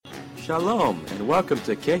Shalom, and welcome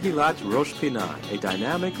to Kehilat Rosh Pinah, a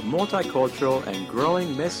dynamic, multicultural, and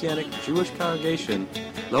growing Messianic Jewish congregation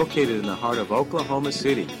located in the heart of Oklahoma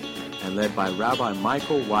City and led by Rabbi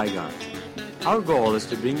Michael Weigand. Our goal is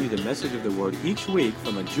to bring you the message of the Word each week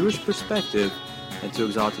from a Jewish perspective and to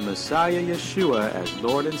exalt the Messiah Yeshua as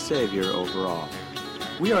Lord and Savior over all.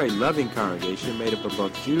 We are a loving congregation made up of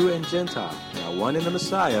both Jew and Gentile, now one in the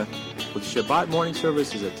Messiah, with Shabbat morning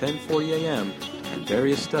services at 10:40 a.m., and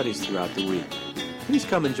various studies throughout the week. Please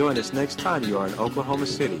come and join us next time you are in Oklahoma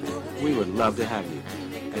City. We would love to have you.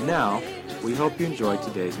 And now, we hope you enjoyed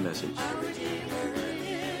today's message.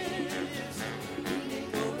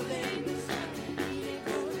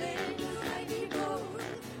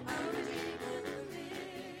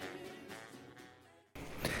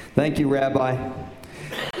 Thank you, Rabbi.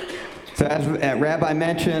 So as Rabbi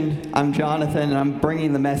mentioned, I'm Jonathan, and I'm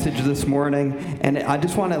bringing the message this morning. And I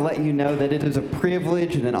just want to let you know that it is a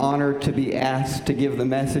privilege and an honor to be asked to give the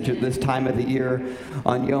message at this time of the year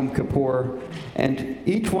on Yom Kippur. And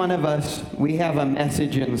each one of us, we have a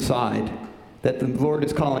message inside that the Lord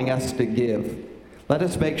is calling us to give. Let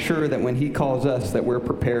us make sure that when He calls us, that we're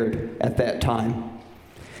prepared at that time.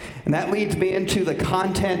 And that leads me into the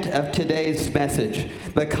content of today's message.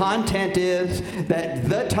 The content is that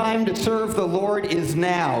the time to serve the Lord is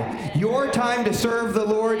now. Your time to serve the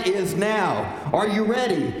Lord is now. Are you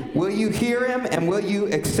ready? Will you hear Him and will you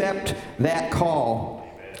accept that call?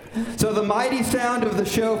 So the mighty sound of the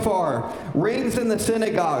shofar rings in the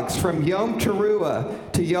synagogues from Yom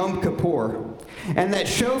Teruah to Yom Kippur. And that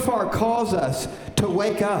shofar calls us to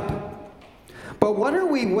wake up. But what are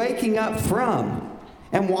we waking up from?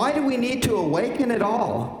 And why do we need to awaken at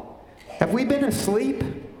all? Have we been asleep?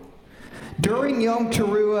 During Yom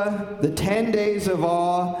Teruah, the 10 days of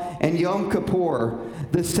awe, and Yom Kippur,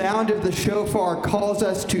 the sound of the shofar calls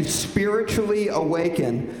us to spiritually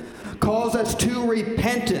awaken, calls us to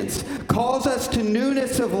repentance, calls us to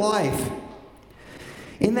newness of life.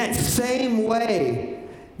 In that same way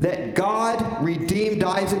that God redeemed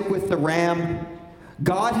Isaac with the ram,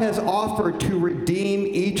 God has offered to redeem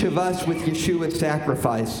each of us with Yeshua's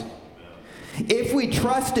sacrifice. If we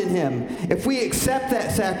trust in Him, if we accept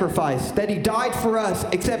that sacrifice, that He died for us,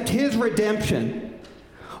 accept His redemption,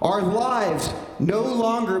 our lives no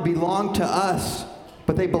longer belong to us,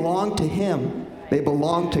 but they belong to Him. They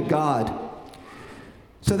belong to God.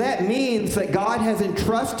 So that means that God has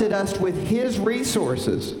entrusted us with His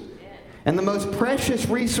resources. And the most precious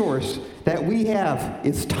resource that we have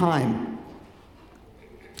is time.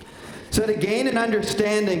 So to gain an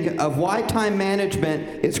understanding of why time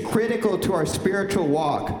management is critical to our spiritual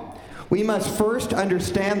walk, we must first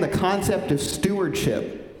understand the concept of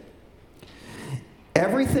stewardship.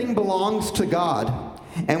 Everything belongs to God,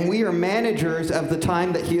 and we are managers of the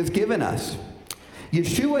time that He has given us.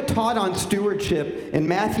 Yeshua taught on stewardship in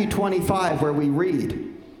Matthew 25, where we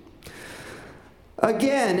read,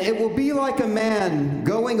 "Again, it will be like a man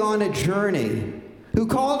going on a journey who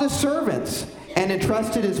called his servants and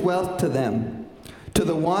entrusted his wealth to them. To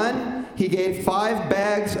the one he gave 5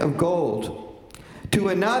 bags of gold, to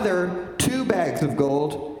another 2 bags of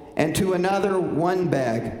gold, and to another 1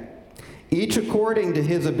 bag, each according to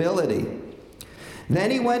his ability. Then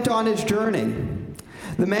he went on his journey.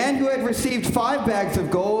 The man who had received 5 bags of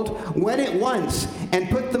gold went at once and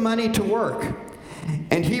put the money to work,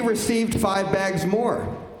 and he received 5 bags more.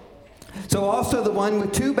 So also the one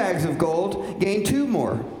with 2 bags of gold gained 2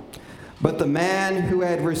 more. But the man who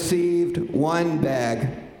had received 1 bag,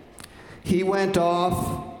 he went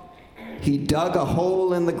off, he dug a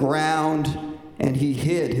hole in the ground, and he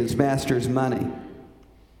hid his master's money.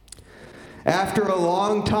 After a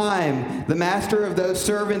long time, the master of those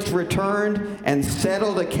servants returned and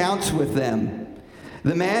settled accounts with them.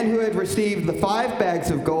 The man who had received the 5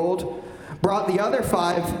 bags of gold brought the other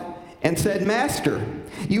 5 and said, 'Master,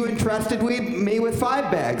 you entrusted me with 5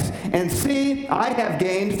 bags, and see, I have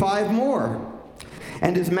gained 5 more.'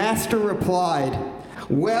 And his master replied,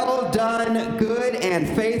 'Well done, good and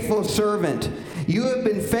faithful servant. You have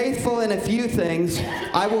been faithful in a few things.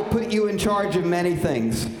 I will put you in charge of many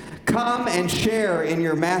things. Come and share in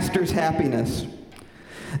your master's happiness.'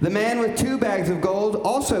 The man with 2 bags of gold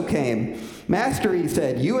also came. 'Master,' he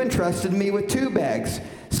said, 'you entrusted me with 2 bags.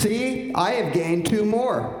 See, I have gained 2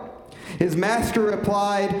 more.' His master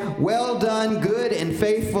replied, 'Well done, good and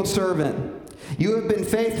faithful servant. You have been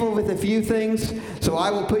faithful with a few things, so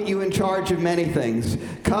I will put you in charge of many things.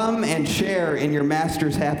 Come and share in your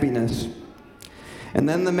master's happiness.' And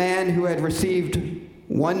then the man who had received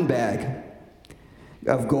 1 bag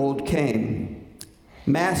of gold came.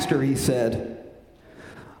 'Master,' he said,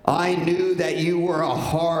 'I knew that you were a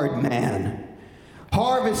hard man,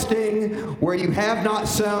 harvesting where you have not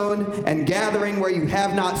sown, and gathering where you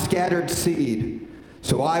have not scattered seed.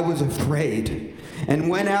 So I was afraid, and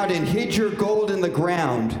went out and hid your gold in the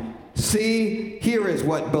ground. See, here is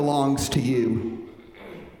what belongs to you."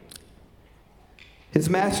 His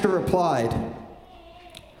master replied,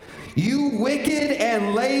 "You wicked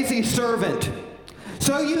and lazy servant.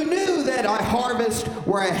 So you knew that I harvest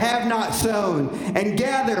where I have not sown, and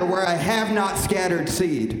gather where I have not scattered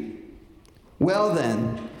seed. Well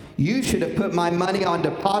then, you should have put my money on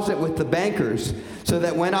deposit with the bankers, so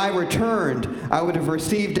that when I returned, I would have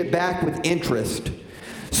received it back with interest.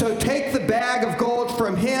 So take the bag of gold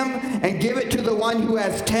from him and give it to the one who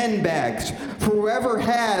has 10 bags. For whoever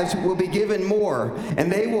has will be given more,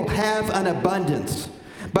 and they will have an abundance.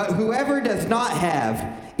 But whoever does not have,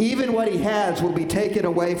 even what he has will be taken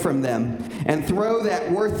away from them. And throw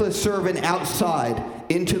that worthless servant outside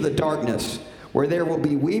into the darkness, where there will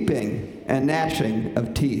be weeping and gnashing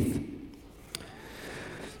of teeth."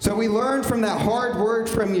 So we learn from that hard word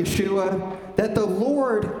from Yeshua that the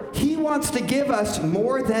Lord, he wants to give us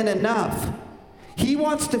more than enough. He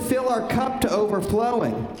wants to fill our cup to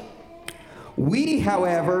overflowing. We,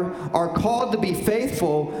 however, are called to be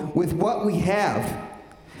faithful with what we have.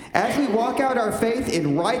 As we walk out our faith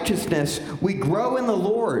in righteousness, we grow in the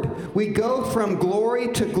Lord. We go from glory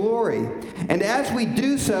to glory. And as we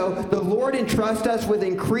do so, the Lord entrusts us with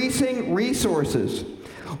increasing resources.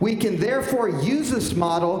 We can therefore use this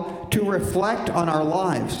model to reflect on our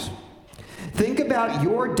lives. Think about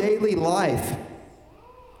your daily life.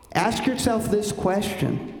 Ask yourself this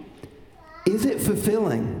question: is it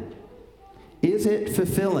fulfilling? Is it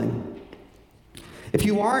fulfilling? If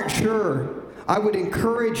you aren't sure, I would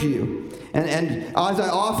encourage you, and as I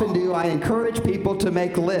often do, I encourage people to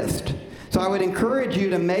make a list. So I would encourage you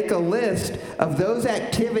to make a list of those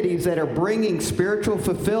activities that are bringing spiritual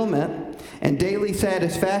fulfillment and daily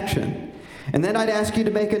satisfaction. And then I'd ask you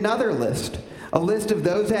to make another list, a list of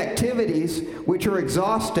those activities which are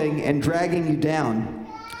exhausting and dragging you down.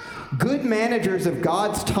 Good managers of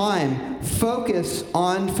God's time focus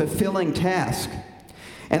on fulfilling tasks.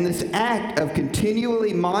 And this act of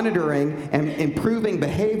continually monitoring and improving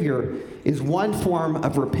behavior is one form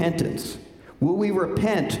of repentance. Will we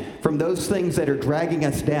repent from those things that are dragging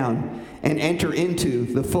us down and enter into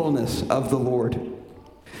the fullness of the Lord?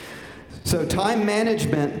 So time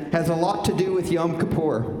management has a lot to do with Yom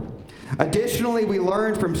Kippur. Additionally, we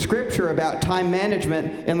learn from Scripture about time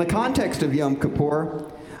management in the context of Yom Kippur.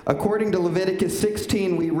 According to Leviticus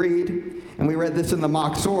 16, we read, and we read this in the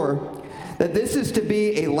Machzor, that this is to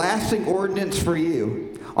be a lasting ordinance for you.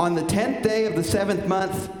 On the 10th day of the 7th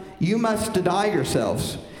month, you must deny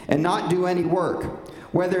yourselves and not do any work,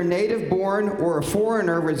 whether native born or a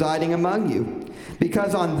foreigner residing among you.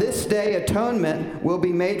 Because on this day atonement will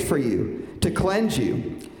be made for you, to cleanse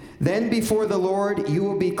you. Then before the Lord you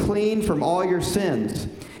will be clean from all your sins.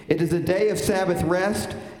 It is a day of Sabbath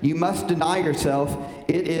rest. You must deny yourself.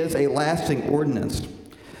 It is a lasting ordinance.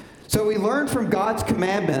 So we learn from God's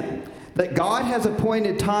commandment that God has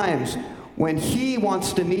appointed times when he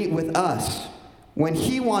wants to meet with us, when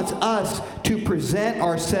he wants us to present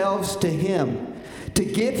ourselves to him, to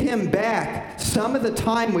give him back some of the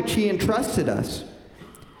time which he entrusted us.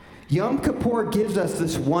 Yom Kippur gives us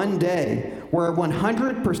this one day where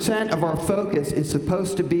 100% of our focus is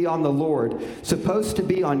supposed to be on the Lord, supposed to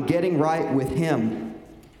be on getting right with him.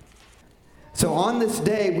 So on this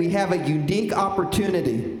day, we have a unique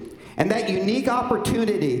opportunity. And that unique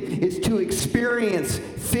opportunity is to experience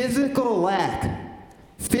physical lack,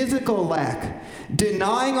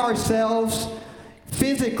 denying ourselves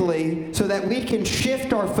physically so that we can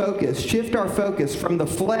shift our focus from the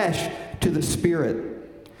flesh to the spirit.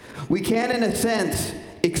 We can, in a sense,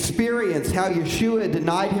 experience how Yeshua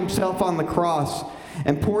denied himself on the cross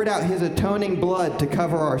and poured out his atoning blood to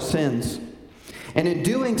cover our sins. And in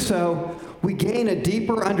doing so, we gain a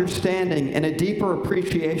deeper understanding and a deeper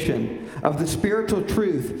appreciation of the spiritual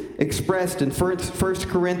truth expressed in 1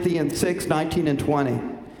 Corinthians 6, 19 and 20,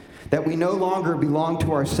 that we no longer belong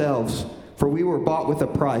to ourselves, for we were bought with a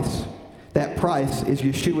price. That price is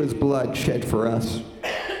Yeshua's blood shed for us.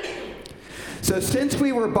 So since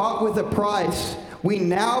we were bought with a price, we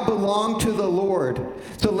now belong to the Lord.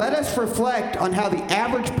 So let us reflect on how the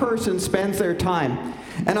average person spends their time.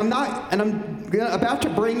 And I'm about to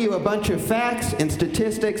bring you a bunch of facts and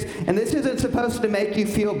statistics, and this isn't supposed to make you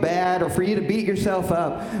feel bad or for you to beat yourself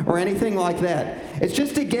up or anything like that. It's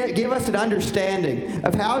just to give us an understanding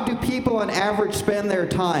of how do people on average spend their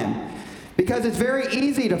time. Because it's very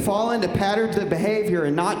easy to fall into patterns of behavior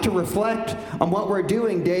and not to reflect on what we're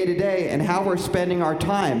doing day to day and how we're spending our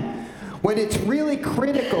time. when it's really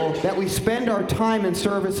critical that we spend our time in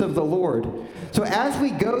service of the Lord. So as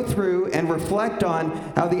we go through and reflect on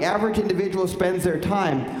how the average individual spends their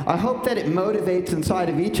time, I hope that it motivates inside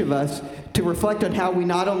of each of us to reflect on how we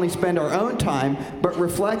not only spend our own time, but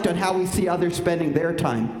reflect on how we see others spending their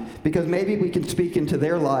time, because maybe we can speak into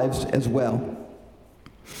their lives as well.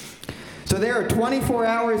 So there are 24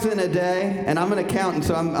 hours in a day, and I'm an accountant,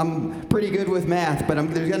 so I'm pretty good with math, but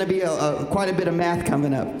there's going to be quite a bit of math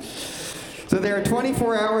coming up. So there are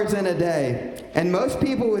 24 hours in a day, and most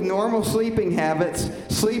people with normal sleeping habits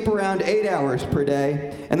sleep around 8 hours per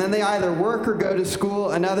day, and then they either work or go to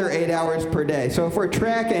school another 8 hours per day. So if we're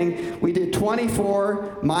tracking, we did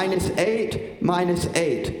 24 minus 8 minus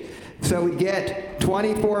 8. So we get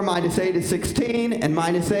 24 minus 8 is 16, and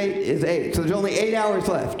minus 8 is 8. So there's only 8 hours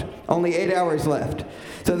left. Only 8 hours left.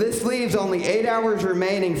 So this leaves only 8 hours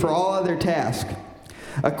remaining for all other tasks.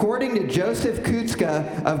 According to Joseph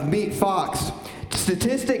Kutska of Meet Fox,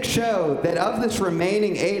 statistics show that of this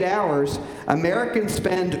remaining 8 hours, Americans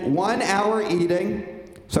spend 1 hour eating,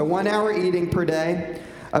 so 1 hour eating per day,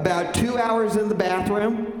 about 2 hours in the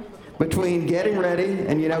bathroom, between getting ready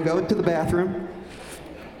and, going to the bathroom.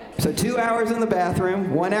 So 2 hours in the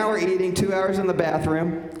bathroom, 1 hour eating, 2 hours in the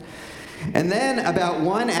bathroom, and then about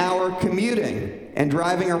 1 hour commuting and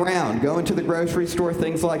driving around, going to the grocery store,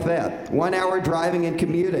 things like that. 1 hour driving and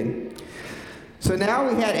commuting. So now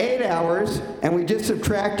we had 8 hours, and we just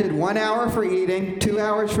subtracted 1 hour for eating, 2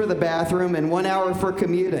 hours for the bathroom, and 1 hour for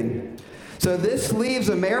commuting. So this leaves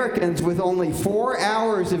Americans with only 4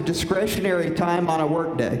 hours of discretionary time on a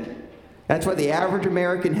workday. That's what the average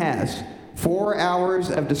American has. 4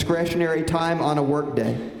 hours of discretionary time on a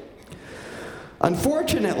workday.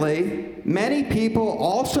 Unfortunately, many people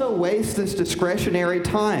also waste this discretionary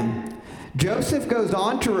time. Joseph goes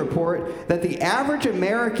on to report that the average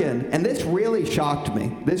American, and this really shocked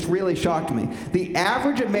me, the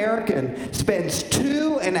average American spends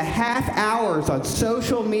 2.5 hours on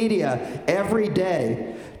social media every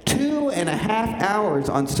day. 2.5 hours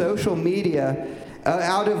on social media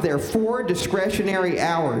out of their 4 discretionary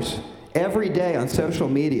hours every day on social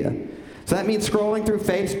media. So that means scrolling through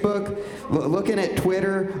Facebook, looking at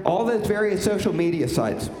Twitter, all those various social media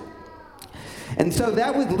sites. And so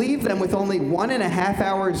that would leave them with only 1.5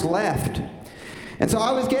 hours left. And so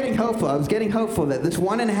I was getting hopeful. That this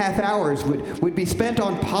 1.5 hours would be spent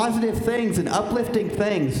on positive things and uplifting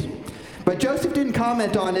things. But Joseph didn't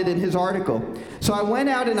comment on it in his article. So I went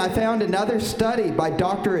out and I found another study by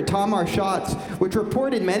Dr. Itamar Schatz, which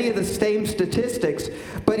reported many of the same statistics,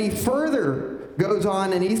 but he further goes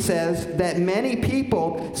on and he says that many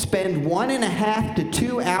people spend 1.5 to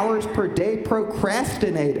 2 hours per day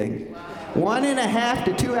procrastinating. 1.5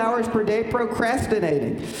 to 2 hours per day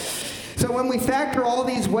procrastinating. So when we factor all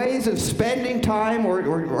these ways of spending time,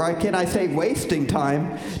 or can I say wasting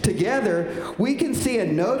time, together, we can see a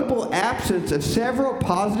notable absence of several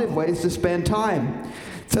positive ways to spend time.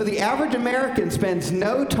 So the average American spends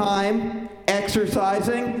no time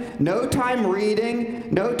exercising, no time reading,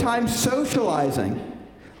 no time socializing,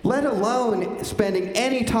 let alone spending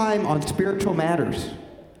any time on spiritual matters.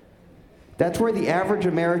 That's where the average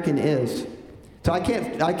American is. So I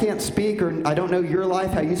can't speak, or I don't know your life,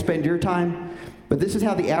 how you spend your time, but this is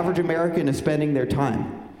how the average American is spending their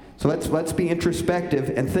time. So let's be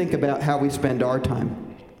introspective and think about how we spend our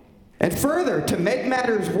time. And further, to make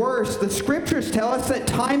matters worse, the scriptures tell us that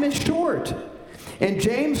time is short. In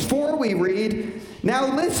James 4 we read,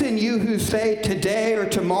 "Now listen, you who say today or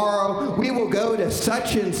tomorrow we will go to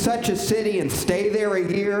such and such a city and stay there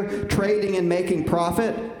a year, trading and making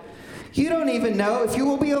profit. You don't even know if you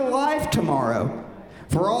will be alive tomorrow.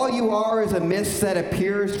 For all you are is a mist that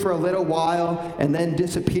appears for a little while and then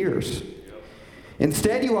disappears.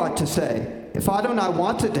 Instead, you ought to say, if I do not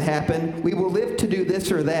want it to happen, we will live to do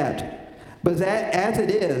this or that. But that, as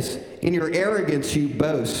it is, in your arrogance you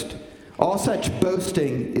boast. All such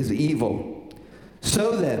boasting is evil.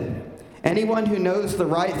 So then, anyone who knows the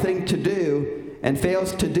right thing to do and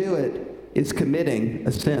fails to do it is committing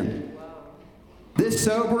a sin." This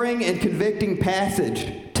sobering and convicting passage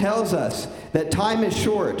tells us that time is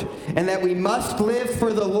short and that we must live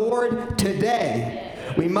for the Lord today.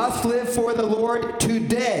 We must live for the Lord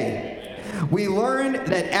today. We learn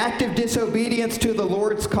that active disobedience to the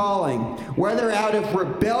Lord's calling, whether out of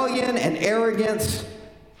rebellion and arrogance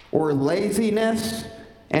or laziness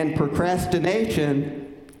and procrastination,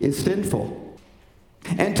 is sinful.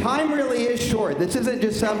 And time really is short. This isn't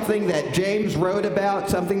just something that James wrote about,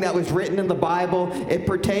 something that was written in the Bible. It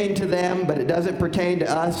pertained to them, but it doesn't pertain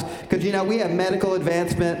to us. Because, we have medical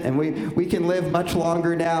advancement, and we can live much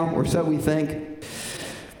longer now, or so we think.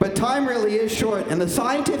 But time really is short, and the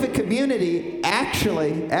scientific community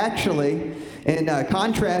actually, in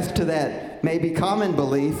contrast to that maybe common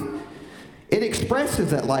belief, it expresses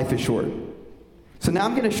that life is short. So now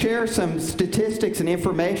I'm going to share some statistics and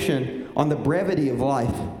information on the brevity of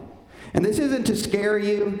life. And this isn't to scare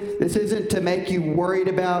you. This isn't to make you worried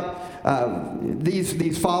about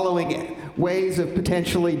these following ways of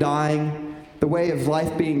potentially dying, the way of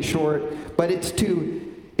life being short, but it's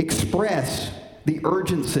to express the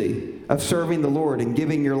urgency of serving the Lord and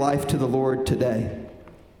giving your life to the Lord today.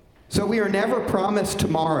 So we are never promised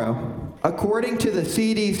tomorrow. According to the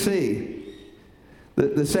CDC,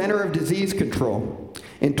 the Center of Disease Control,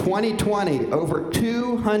 in 2020, over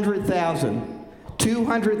 200,000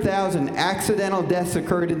 accidental deaths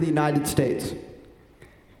occurred in the United States.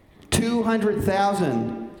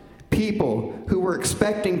 200,000 people who were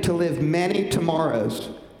expecting to live many tomorrows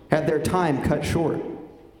had their time cut short.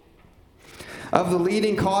 Of the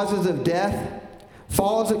leading causes of death,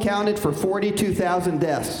 falls accounted for 42,000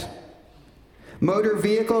 deaths. Motor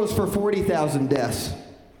vehicles for 40,000 deaths.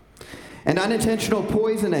 And unintentional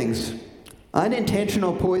poisonings, and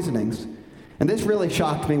this really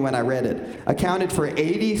shocked me when I read it, accounted for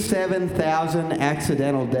 87,000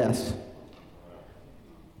 accidental deaths.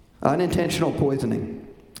 Unintentional poisoning.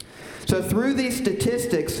 So through these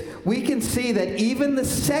statistics, we can see that even the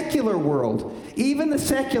secular world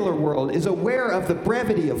is aware of the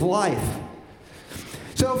brevity of life.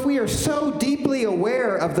 So if we are so deeply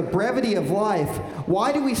aware of the brevity of life,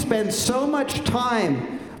 why do we spend so much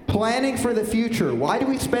time planning for the future? Why do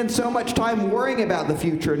we spend so much time worrying about the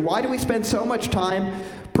future? And why do we spend so much time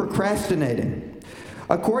procrastinating?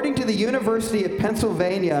 According to the University of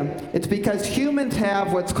Pennsylvania, it's because humans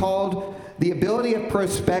have what's called the ability of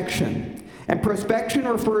prospection. And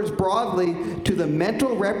prospection refers broadly to the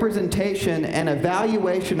mental representation and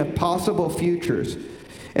evaluation of possible futures.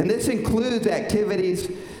 And this includes activities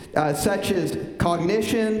such as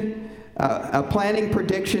cognition, planning,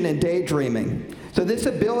 prediction, and daydreaming. So this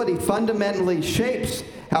ability fundamentally shapes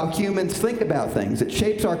how humans think about things. It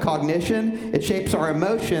shapes our cognition, it shapes our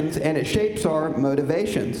emotions, and it shapes our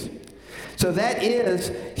motivations. So that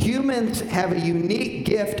is, humans have a unique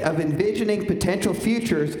gift of envisioning potential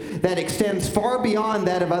futures that extends far beyond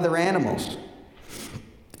that of other animals.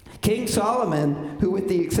 King Solomon, who with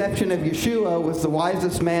the exception of Yeshua was the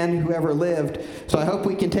wisest man who ever lived, so I hope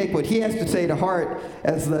we can take what he has to say to heart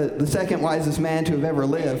as the second wisest man to have ever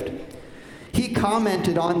lived. He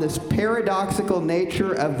commented on this paradoxical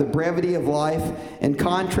nature of the brevity of life in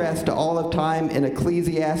contrast to all of time in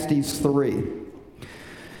Ecclesiastes 3.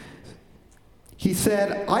 He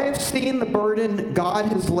said, "I have seen the burden God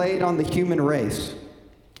has laid on the human race.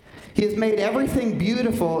 He has made everything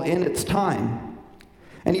beautiful in its time.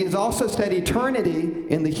 And he has also set eternity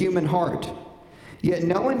in the human heart. Yet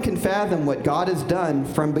no one can fathom what God has done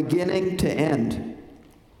from beginning to end."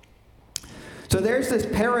 So there's this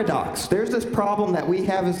paradox. There's this problem that we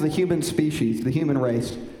have as the human species, the human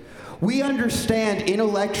race. We understand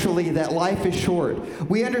intellectually that life is short.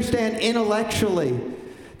 We understand intellectually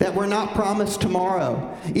that we're not promised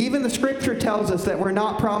tomorrow. Even the scripture tells us that we're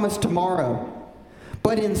not promised tomorrow.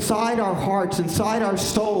 But inside our hearts, inside our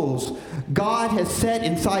souls, God has set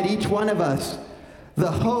inside each one of us the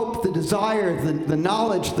hope, the desire, the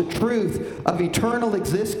knowledge, the truth of eternal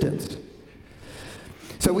existence.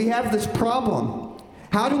 So we have this problem.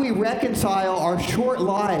 How do we reconcile our short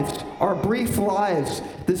lives, our brief lives,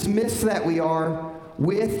 this mist that we are,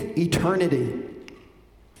 with eternity?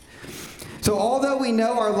 So although we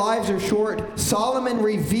know our lives are short, Solomon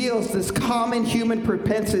reveals this common human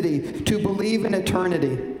propensity to believe in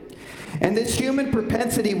eternity. And this human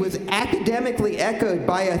propensity was academically echoed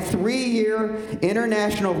by a 3-year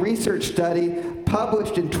international research study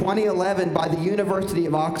published in 2011 by the University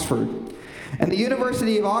of Oxford. And the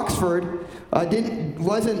University of Oxford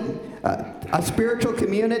wasn't a spiritual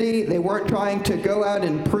community. They weren't trying to go out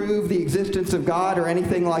and prove the existence of God or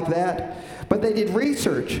anything like that. But they did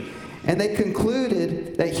research. And they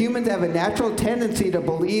concluded that humans have a natural tendency to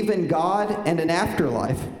believe in God and an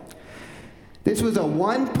afterlife. This was a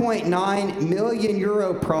 1.9 million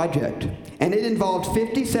euro project, and it involved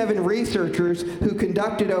 57 researchers who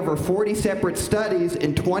conducted over 40 separate studies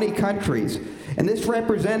in 20 countries. And this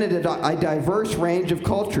represented a diverse range of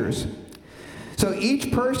cultures. So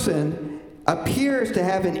each person appears to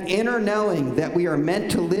have an inner knowing that we are meant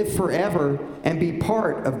to live forever and be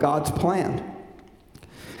part of God's plan.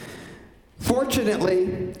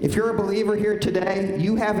 Fortunately, if you're a believer here today,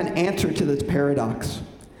 you have an answer to this paradox.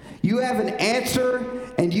 You have an answer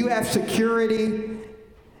and you have security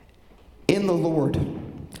in the Lord.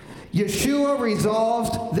 Yeshua resolves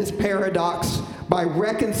this paradox by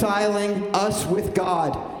reconciling us with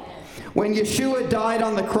God. When Yeshua died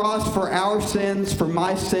on the cross for our sins, for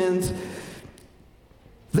my sins,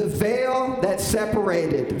 the veil that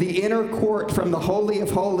separated the inner court from the Holy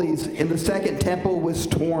of Holies in the Second Temple was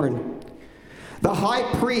torn. The high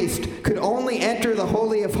priest could only enter the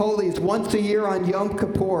Holy of Holies once a year on Yom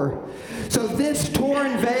Kippur. So this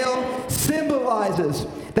torn veil symbolizes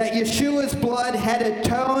that Yeshua's blood had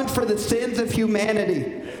atoned for the sins of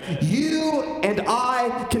humanity. You and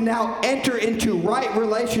I can now enter into right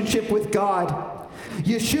relationship with God.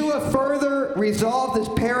 Yeshua further resolved this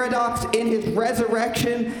paradox in his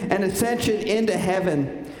resurrection and ascension into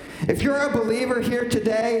heaven. If you're a believer here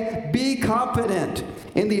today, be confident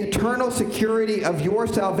in the eternal security of your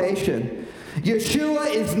salvation.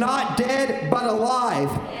 Yeshua is not dead, but alive,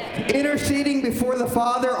 interceding before the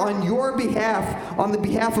Father on your behalf, on the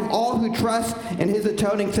behalf of all who trust in his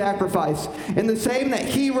atoning sacrifice. And the same that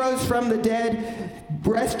he rose from the dead,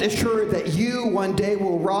 rest assured that you one day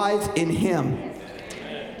will rise in him.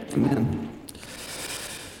 Amen.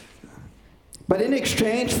 But in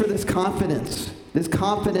exchange for this confidence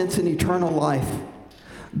in eternal life,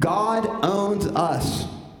 God owns us.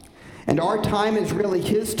 And our time is really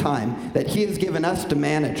his time that he has given us to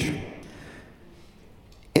manage.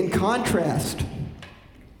 In contrast,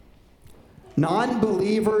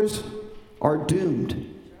 non-believers are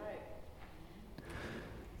doomed.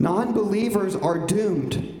 Non-believers are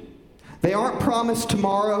doomed. They aren't promised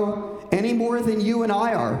tomorrow any more than you and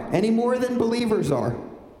I are, any more than believers are.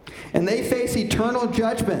 And they face eternal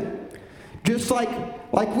judgment, just like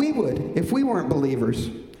we would if we weren't believers,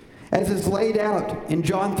 as is laid out in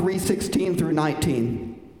John 3:16 through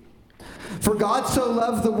 19. For God so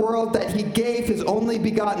loved the world that he gave his only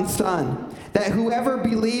begotten Son, that whoever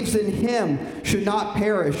believes in him should not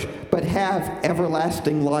perish, but have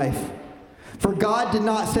everlasting life. For God did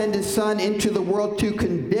not send his Son into the world to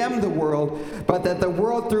condemn the world, but that the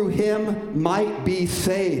world through him might be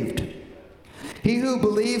saved. He who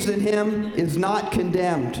believes in him is not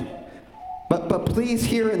condemned. But please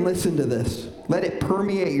hear and listen to this. Let it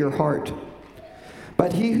permeate your heart.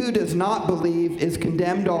 But he who does not believe is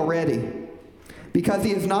condemned already, because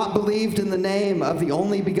he has not believed in the name of the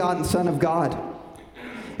only begotten Son of God.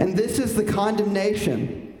 And this is the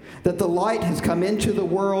condemnation, that the light has come into the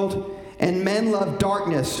world, and men love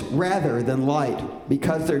darkness rather than light,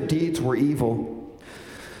 because their deeds were evil.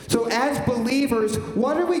 So as believers,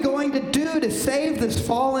 what are we going to do to save this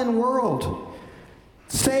fallen world?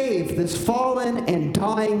 Save this fallen and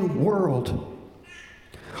dying world.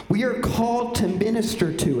 We are called to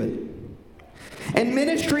minister to it. And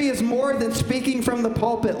ministry is more than speaking from the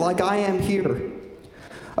pulpit like I am here.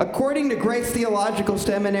 According to Grace Theological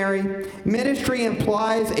Seminary, ministry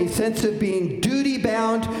implies a sense of being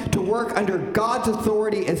duty-bound to work under God's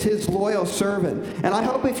authority as his loyal servant. And I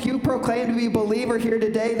hope if you proclaim to be a believer here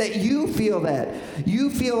today that you feel that. You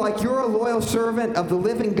feel like you're a loyal servant of the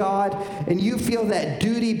living God, and you feel that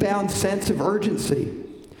duty-bound sense of urgency.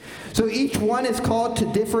 So each one is called to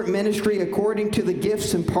different ministry according to the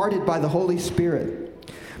gifts imparted by the Holy Spirit.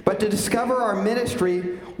 But to discover our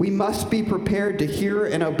ministry, we must be prepared to hear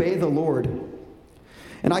and obey the Lord.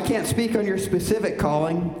 And I can't speak on your specific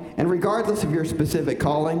calling, and regardless of your specific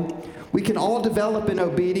calling, we can all develop in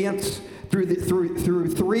obedience through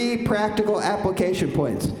three practical application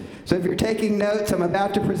points. So if you're taking notes, I'm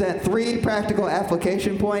about to present 3 practical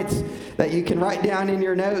application points that you can write down in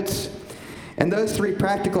your notes. And those 3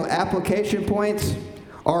 practical application points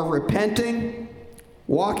are repenting,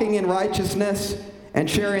 walking in righteousness, and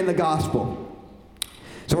sharing the gospel.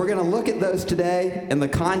 So we're going to look at those today in the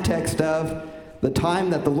context of the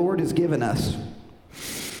time that the Lord has given us.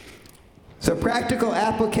 So practical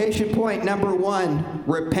application point number 1,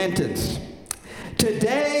 repentance.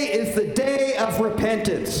 Today is the day of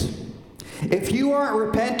repentance. If you aren't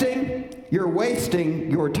repenting, you're wasting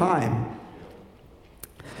your time.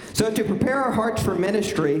 So to prepare our hearts for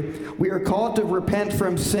ministry, we are called to repent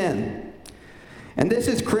from sin. And this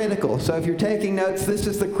is critical. So if you're taking notes, this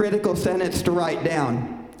is the critical sentence to write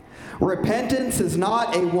down. Repentance is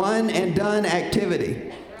not a one-and-done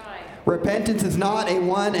activity. Repentance is not a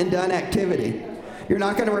one-and-done activity. You're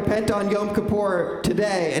not going to repent on Yom Kippur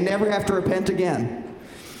today and never have to repent again.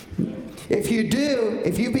 If you do,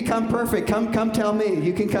 if you become perfect, come tell me.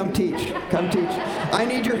 You can come teach. Come teach. I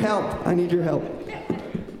need your help. I need your help.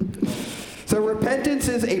 So repentance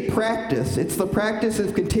is a practice. It's the practice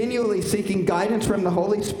of continually seeking guidance from the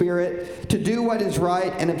Holy Spirit to do what is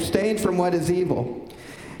right and abstain from what is evil.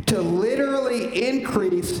 To literally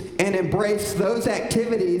increase and embrace those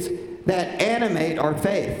activities that animate our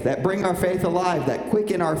faith, that bring our faith alive, that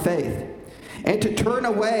quicken our faith. and to turn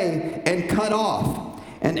away and cut off.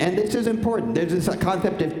 And this is important. There's this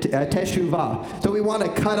concept of teshuvah. So we want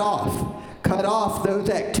to cut off those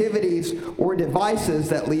activities or devices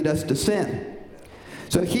that lead us to sin.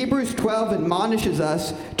 So Hebrews 12 admonishes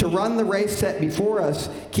us to run the race set before us,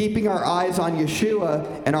 keeping our eyes on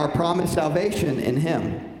Yeshua and our promised salvation in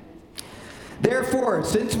him. Therefore,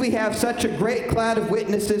 since we have such a great cloud of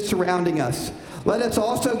witnesses surrounding us, let us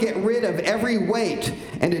also get rid of every weight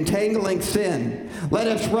and entangling sin. Let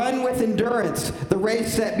us run with endurance the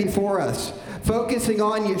race set before us, focusing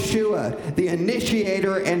on Yeshua, the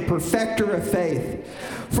initiator and perfecter of faith.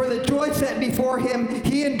 For the joy set before him,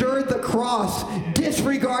 he endured the cross,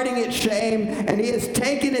 disregarding its shame, and he has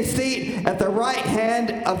taken his seat at the right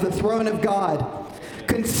hand of the throne of God.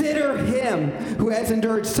 Consider him who has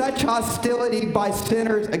endured such hostility by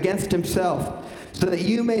sinners against himself, so that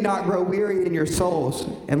you may not grow weary in your souls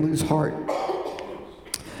and lose heart.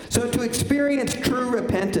 So to experience true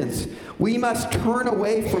repentance, we must turn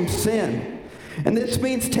away from sin. And this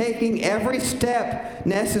means taking every step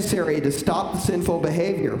necessary to stop the sinful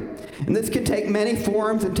behavior. And this can take many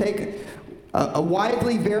forms and take a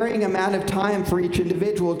widely varying amount of time for each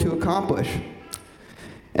individual to accomplish.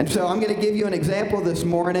 And so I'm going to give you an example this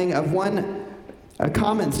morning of a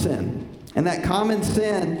common sin. And that common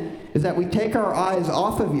sin is that we take our eyes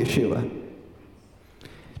off of Yeshua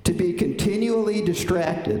to be continually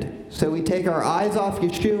distracted. So we take our eyes off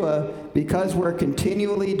Yeshua because we're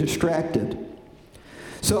continually distracted.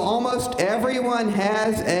 So almost everyone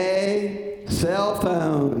has a cell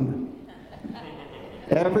phone.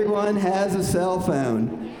 Everyone has a cell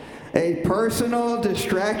phone. A personal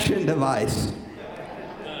distraction device.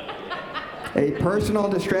 A personal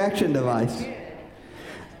distraction device.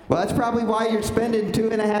 Well, that's probably why you're spending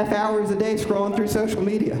 2.5 hours a day scrolling through social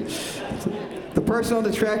media. The personal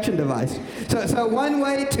distraction device. So one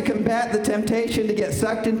way to combat the temptation to get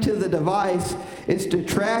sucked into the device is to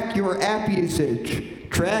track your app usage.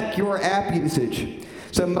 Track your app usage.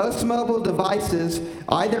 So most mobile devices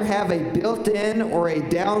either have a built-in or a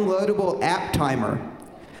downloadable app timer.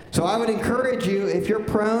 So I would encourage you, if you're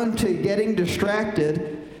prone to getting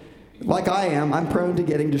distracted, like I am, I'm prone to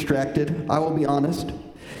getting distracted, I will be honest.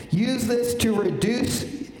 Use this to reduce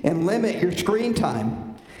and limit your screen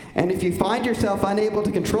time. And if you find yourself unable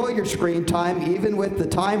to control your screen time, even with the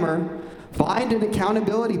timer, find an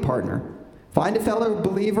accountability partner. Find a fellow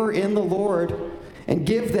believer in the Lord and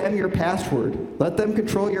give them your password. Let them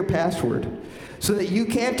control your password so that you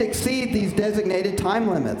can't exceed these designated time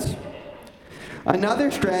limits.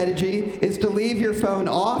 Another strategy is to leave your phone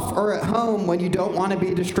off or at home when you don't want to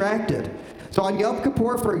be distracted. So on Yom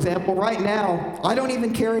Kippur, for example, right now, I don't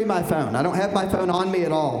even carry my phone. I don't have my phone on me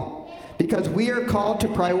at all because we are called to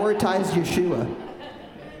prioritize Yeshua.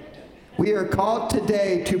 We are called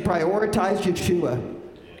today to prioritize Yeshua.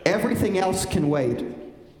 Everything else can wait.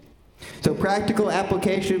 So practical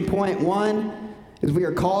application point 1 is we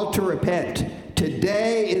are called to repent.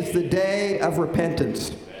 Today is the day of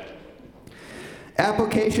repentance.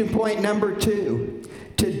 Application point number 2.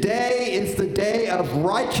 Today is the day of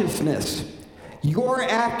righteousness. Your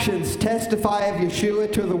actions testify of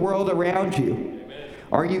Yeshua to the world around you.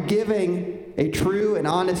 Are you giving a true and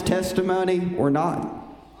honest testimony or not?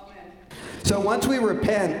 So once we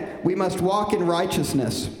repent, we must walk in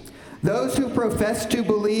righteousness. Those who profess to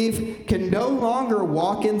believe can no longer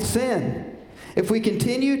walk in sin. If we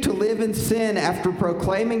continue to live in sin after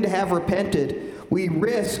proclaiming to have repented, we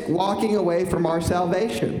risk walking away from our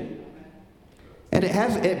salvation. And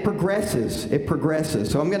it progresses. It progresses.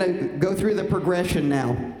 So I'm going to go through the progression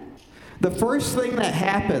now. The first thing that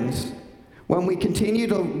happens when we continue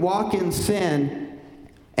to walk in sin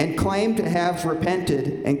and claim to have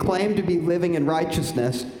repented and claim to be living in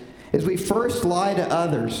righteousness is we first lie to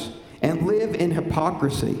others and live in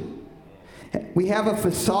hypocrisy. We have a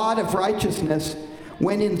facade of righteousness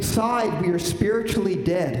when inside we are spiritually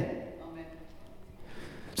dead.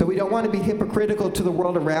 So we don't want to be hypocritical to the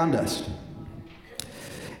world around us.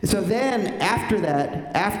 So then, after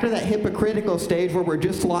that hypocritical stage where we're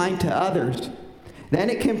just lying to others, then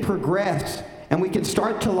it can progress and we can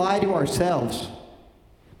start to lie to ourselves.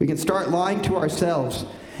 We can start lying to ourselves.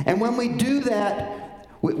 And when we do that,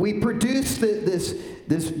 we produce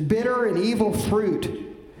this bitter and evil fruit.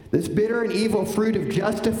 This bitter and evil fruit of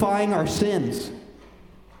justifying our sins.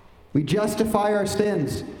 We justify our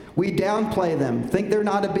sins. We downplay them, think they're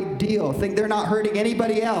not a big deal, think they're not hurting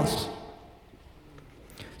anybody else.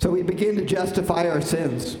 So we begin to justify our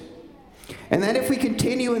sins. And then if we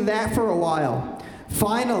continue in that for a while,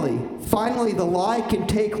 finally the lie can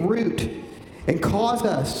take root and cause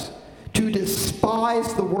us to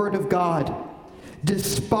despise the Word of God,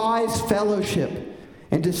 despise fellowship,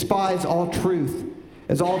 and despise all truth,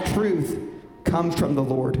 as all truth comes from the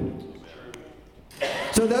Lord.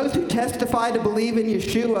 So those who testify to believe in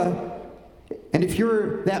Yeshua, and if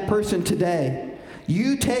you're that person today,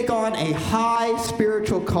 you take on a high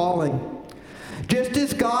spiritual calling. Just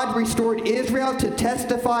as God restored Israel to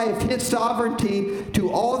testify of his sovereignty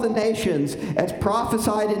to all the nations, as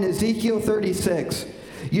prophesied in Ezekiel 36,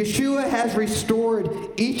 Yeshua has restored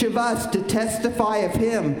each of us to testify of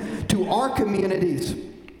him to our communities.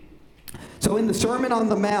 So in the Sermon on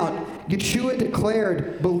the Mount, Yeshua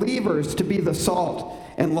declared believers to be the salt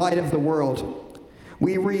and light of the world.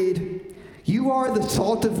 We read, "You are the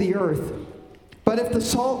salt of the earth. But if the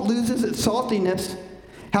salt loses its saltiness,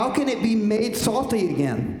 how can it be made salty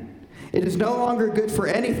again? It is no longer good for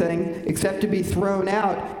anything except to be thrown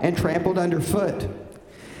out and trampled underfoot.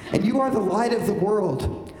 And you are the light of the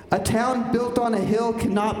world. A town built on a hill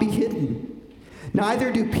cannot be hidden.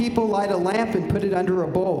 Neither do people light a lamp and put it under a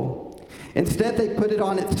bowl. Instead, they put it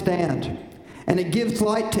on its stand, and it gives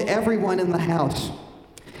light to everyone in the house.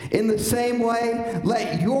 In the same way,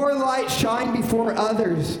 let your light shine before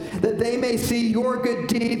others, that they may see your good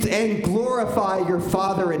deeds and glorify your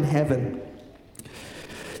Father in heaven."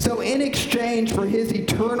 So in exchange for his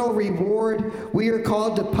eternal reward, we are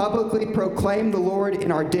called to publicly proclaim the Lord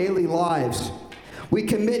in our daily lives. We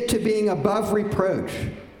commit to being above reproach.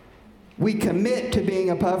 We commit to being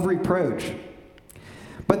above reproach.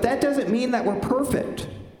 But that doesn't mean that we're perfect.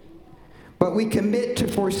 But we commit to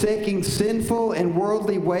forsaking sinful and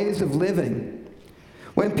worldly ways of living.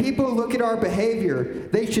 When people look at our behavior,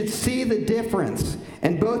 they should see the difference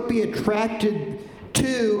and both be attracted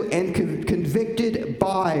to and convicted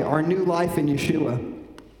by our new life in Yeshua.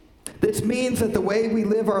 This means that the way we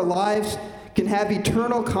live our lives can have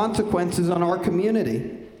eternal consequences on our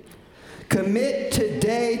community. Commit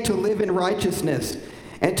today to live in righteousness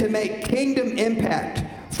and to make kingdom impact.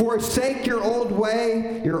 Forsake your old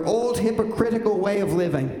way, your old hypocritical way of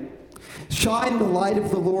living. Shine the light of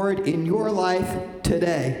the Lord in your life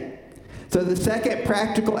today. So the second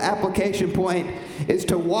practical application point is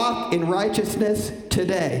to walk in righteousness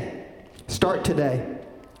today. Start today.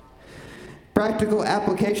 Practical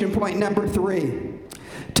application point number 3.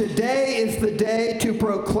 Today is the day to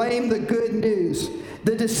proclaim the good news.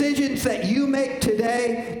 The decisions that you make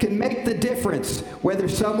today can make the difference whether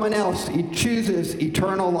someone else chooses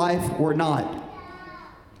eternal life or not.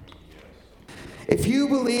 If you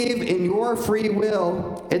believe in your free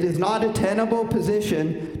will, it is not a tenable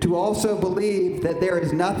position to also believe that there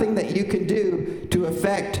is nothing that you can do to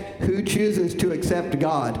affect who chooses to accept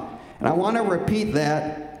God. And I want to repeat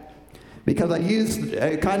that because I used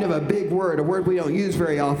kind of a big word, a word we don't use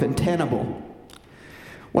very often, tenable.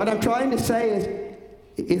 What I'm trying to say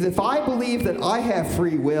is if I believe that I have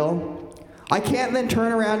free will, I can't then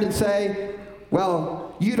turn around and say,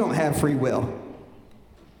 well, you don't have free will.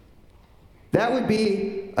 That would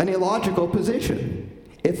be an illogical position.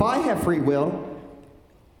 If I have free will,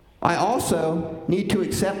 I also need to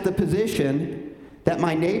accept the position that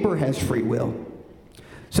my neighbor has free will.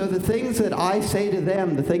 So the things that I say to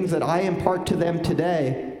them, the things that I impart to them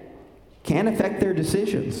today, can affect their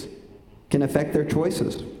decisions, can affect their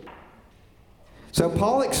choices. So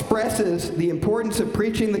Paul expresses the importance of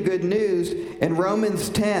preaching the good news in Romans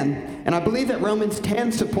 10. And I believe that Romans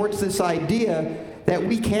 10 supports this idea that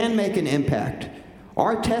we can make an impact.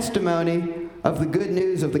 Our testimony of the good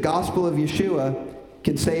news of the gospel of Yeshua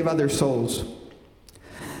can save other souls.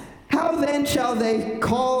 How then shall they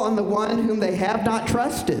call on the one whom they have not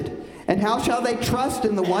trusted? And how shall they trust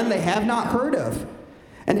in the one they have not heard of?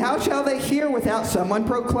 And how shall they hear without someone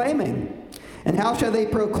proclaiming? And how shall they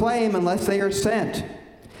proclaim unless they are sent?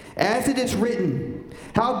 As it is written,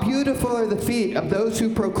 how beautiful are the feet of those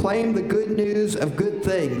who proclaim the good news of good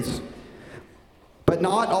things. But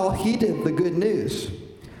not all heeded the good news.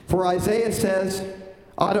 For Isaiah says,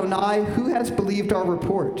 Adonai, who has believed our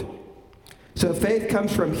report? So faith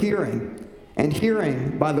comes from hearing, and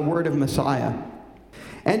hearing by the word of Messiah.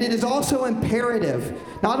 And it is also imperative,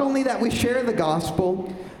 not only that we share the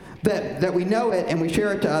gospel, that we know it and we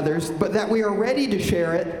share it to others, but that we are ready to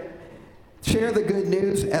share the good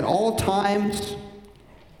news at all times.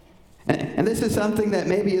 And this is something that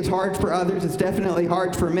maybe is hard for others. It's definitely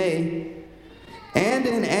hard for me. And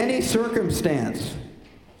in any circumstance.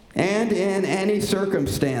 And in any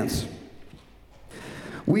circumstance.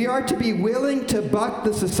 We are to be willing to buck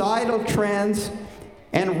the societal trends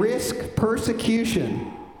and risk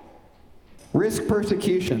persecution. Risk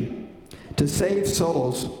persecution to save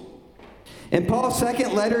souls. In Paul's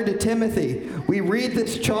second letter to Timothy, we read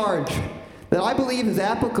this charge that I believe is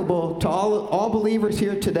applicable to all believers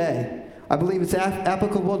here today. I believe it's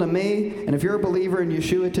applicable to me, and if you're a believer in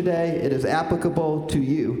Yeshua today, it is applicable to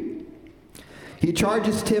you. He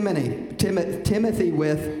charges Timothy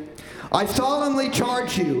with, I solemnly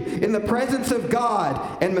charge you in the presence of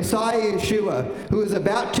God and Messiah Yeshua, who is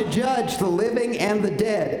about to judge the living and the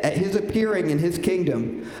dead at his appearing in his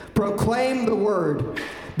kingdom. Proclaim the word.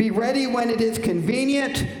 Be ready when it is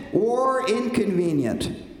convenient or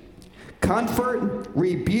inconvenient. Comfort,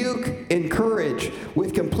 rebuke, encourage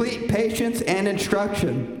with complete patience and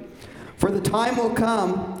instruction. For the time will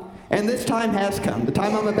come, and this time has come. The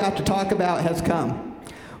time I'm about to talk about has come.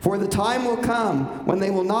 For the time will come when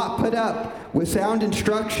they will not put up with sound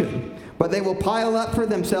instruction, but they will pile up for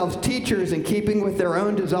themselves teachers in keeping with their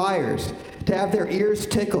own desires, to have their ears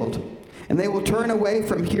tickled. And they will turn away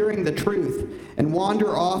from hearing the truth and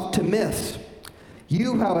wander off to myths.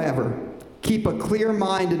 You, however, keep a clear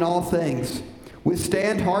mind in all things.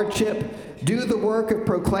 Withstand hardship, do the work of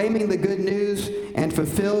proclaiming the good news, and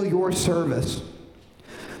fulfill your service.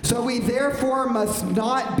 So we therefore must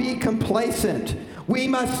not be complacent. We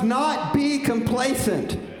must not be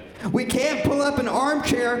complacent. We can't pull up an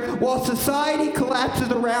armchair while society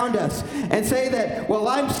collapses around us and say that, well,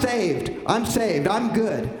 I'm saved, I'm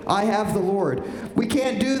good, I have the Lord. We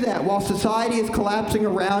can't do that while society is collapsing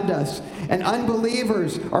around us and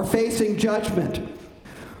unbelievers are facing judgment.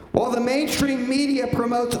 While the mainstream media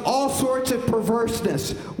promotes all sorts of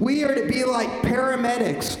perverseness, we are to be like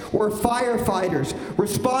paramedics or firefighters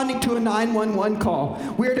responding to a 911 call.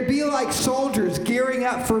 We are to be like soldiers gearing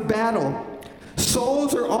up for battle.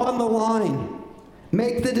 Souls are on the line.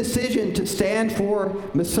 Make the decision to stand for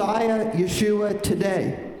Messiah Yeshua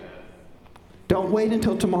today. Don't wait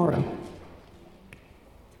until tomorrow.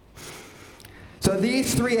 So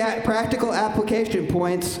these three practical application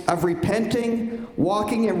points of repenting,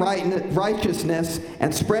 walking in righteousness,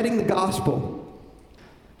 and spreading the gospel,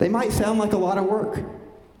 they might sound like a lot of work.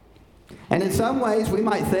 And in some ways, we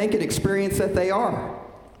might think and experience that they are.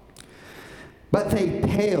 But they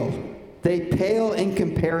pale. They pale in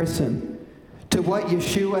comparison to what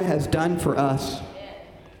Yeshua has done for us.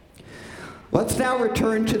 Let's now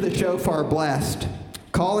return to the shofar blast,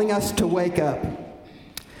 calling us to wake up.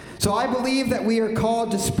 So I believe that we are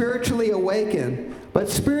called to spiritually awaken, but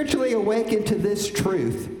spiritually awaken to this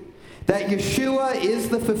truth, that Yeshua is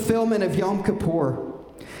the fulfillment of Yom Kippur,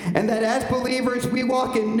 and that as believers we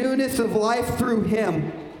walk in newness of life through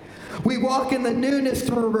Him. We walk in the newness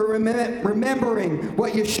through remembering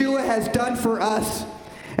what Yeshua has done for us,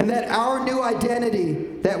 and that our new identity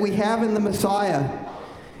that we have in the Messiah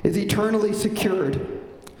is eternally secured.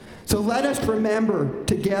 So let us remember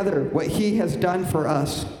together what He has done for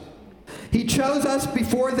us. He chose us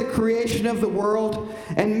before the creation of the world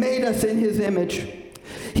and made us in His image.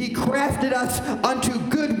 He crafted us unto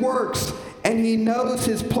good works, and He knows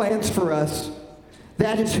His plans for us.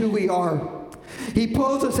 That is who we are. He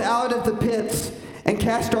pulls us out of the pits and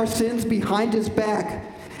cast our sins behind His back,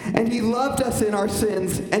 and He loved us in our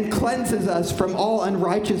sins and cleanses us from all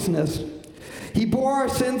unrighteousness. He bore our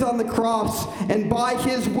sins on the cross, and by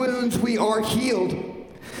His wounds we are healed.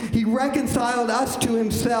 He reconciled us to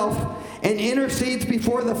Himself and intercedes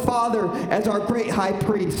before the Father as our great high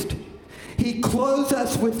priest. He clothes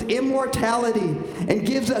us with immortality and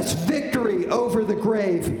gives us victory over the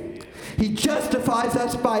grave. He justifies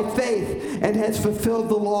us by faith and has fulfilled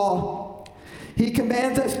the law. He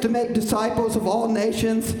commands us to make disciples of all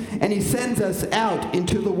nations, and He sends us out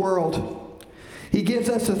into the world. He gives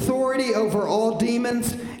us authority over all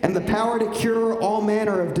demons and the power to cure all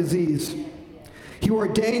manner of disease. He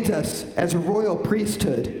ordains us as a royal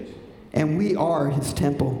priesthood, and we are His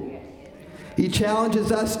temple. He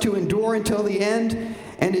challenges us to endure until the end,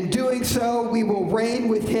 and in doing so, we will reign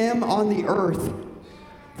with Him on the earth.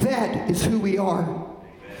 That is who we are.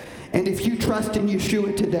 And if you trust in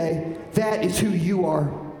Yeshua today, that is who you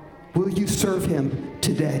are. Will you serve Him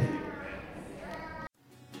today?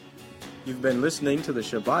 You've been listening to the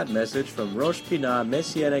Shabbat message from Rosh Pinah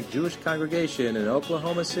Messianic Jewish Congregation in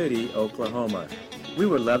Oklahoma City, Oklahoma. We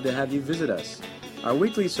would love to have you visit us. Our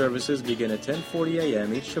weekly services begin at 10:40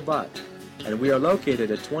 a.m. each Shabbat, and we are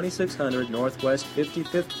located at 2600 Northwest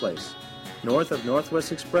 55th Place, north of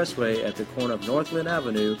Northwest Expressway at the corner of Northland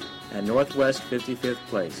Avenue and Northwest 55th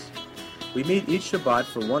Place. We meet each Shabbat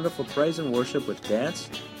for wonderful praise and worship with dance,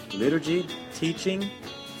 liturgy, teaching,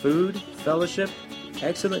 food, fellowship,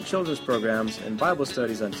 excellent children's programs, and Bible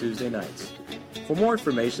studies on Tuesday nights. For more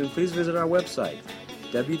information, please visit our website,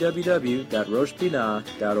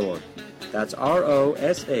 www.roshpinah.org. That's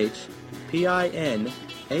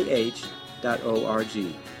ROSHPINAH.org.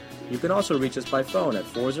 You can also reach us by phone at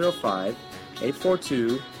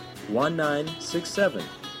 405-842-1967.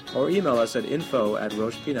 or email us at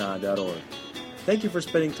info@roshpinah.org. Thank you for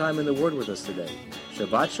spending time in the Word with us today.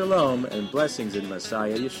 Shabbat Shalom and blessings in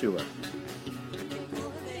Messiah Yeshua.